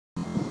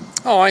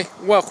Hi,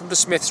 welcome to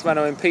Smith's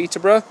Renault in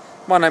Peterborough.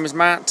 My name is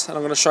Matt and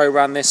I'm going to show you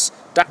around this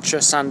Dacia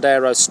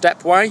Sandero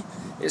Stepway.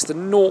 It's the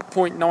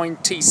 0.9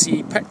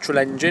 TCE petrol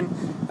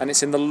engine and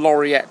it's in the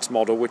Laureate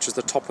model, which is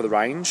the top of the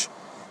range,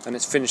 and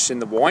it's finished in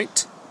the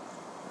white.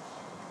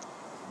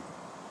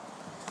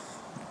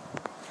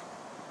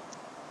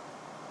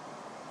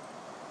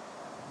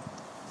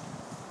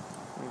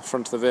 The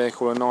front of the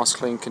vehicle in nice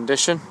clean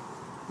condition.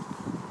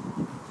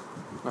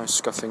 No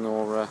scuffing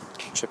or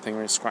chipping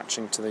or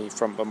scratching to the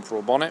front bumper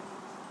or bonnet.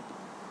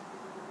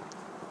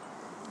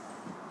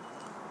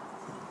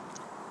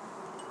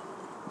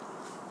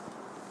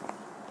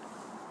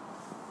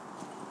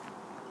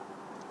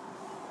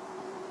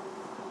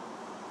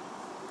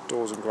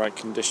 Doors in great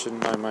condition,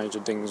 no major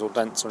dings or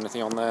dents or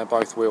anything on there.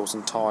 Both wheels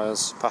and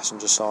tyres,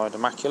 passenger side,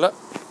 immaculate.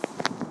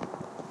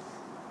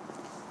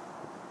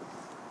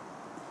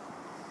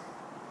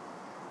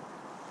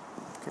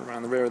 Going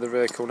around the rear of the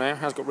vehicle now.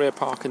 Has got rear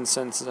parking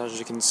sensors, as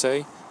you can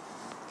see,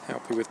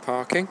 help you with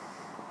parking.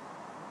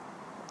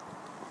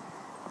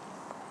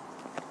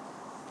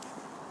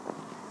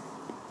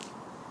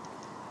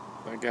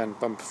 But again,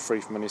 bumper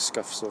free from any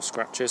scuffs or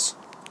scratches.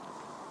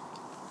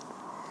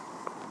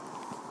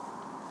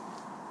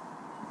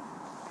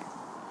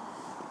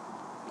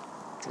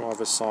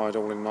 Driver's side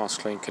all in nice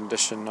clean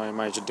condition, no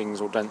major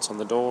dings or dents on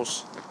the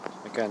doors.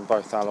 Again,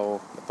 both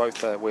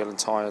wheel and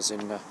tyres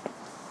in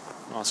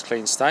nice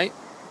clean state.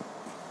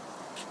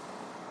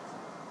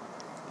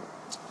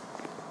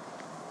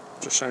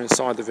 Just showing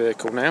inside the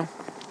vehicle now.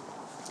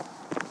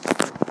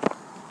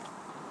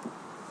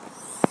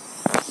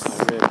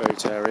 So rear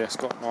boot area, it's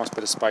got a nice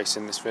bit of space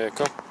in this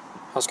vehicle.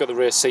 Has got the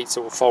rear seats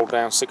that will fold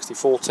down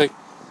 60/40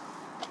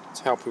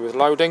 to help you with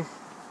loading.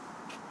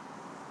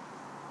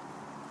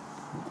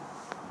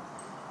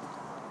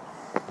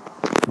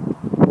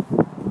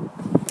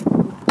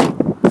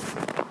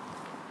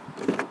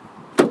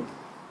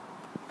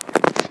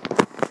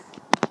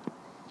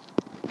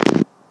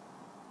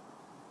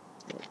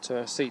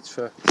 Seats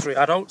for 3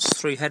 adults,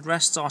 3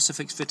 headrests,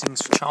 Isofix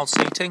fittings for child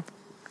seating.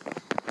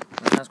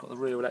 And it has got the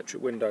rear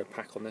electric window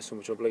pack on this one,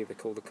 which I believe they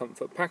call the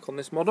comfort pack on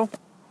this model,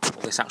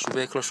 or this actual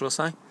vehicle I shall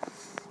say.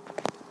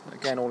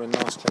 Again, all in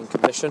nice clean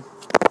condition.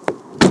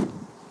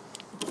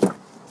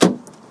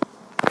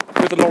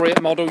 With the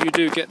Laureate model you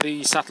do get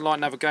the satellite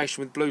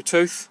navigation with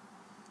Bluetooth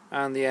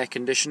and the air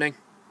conditioning,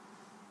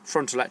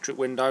 front electric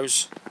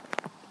windows,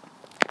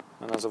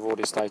 and as I've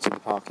already stated, the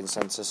parking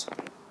sensors.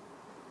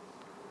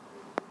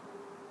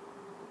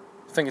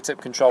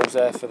 Fingertip controls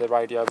there for the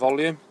radio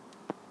volume.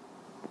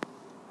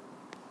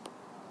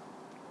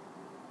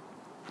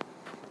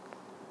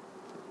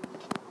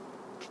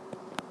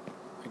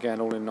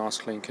 Again, all in nice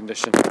clean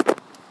condition.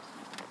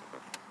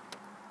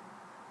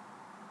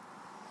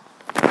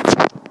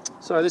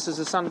 So this is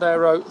a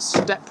Sandero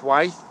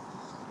Stepway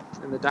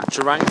in the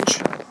Dacia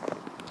range.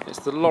 It's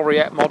the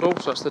Laureate model,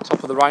 so it's the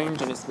top of the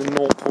range, and it's the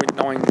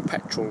 0.9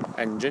 petrol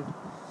engine.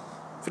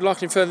 If you'd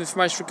like any further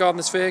information regarding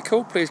this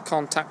vehicle, please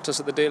contact us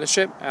at the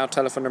dealership. Our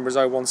telephone number is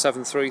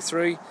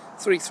 01733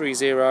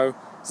 330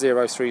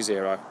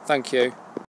 030. Thank you.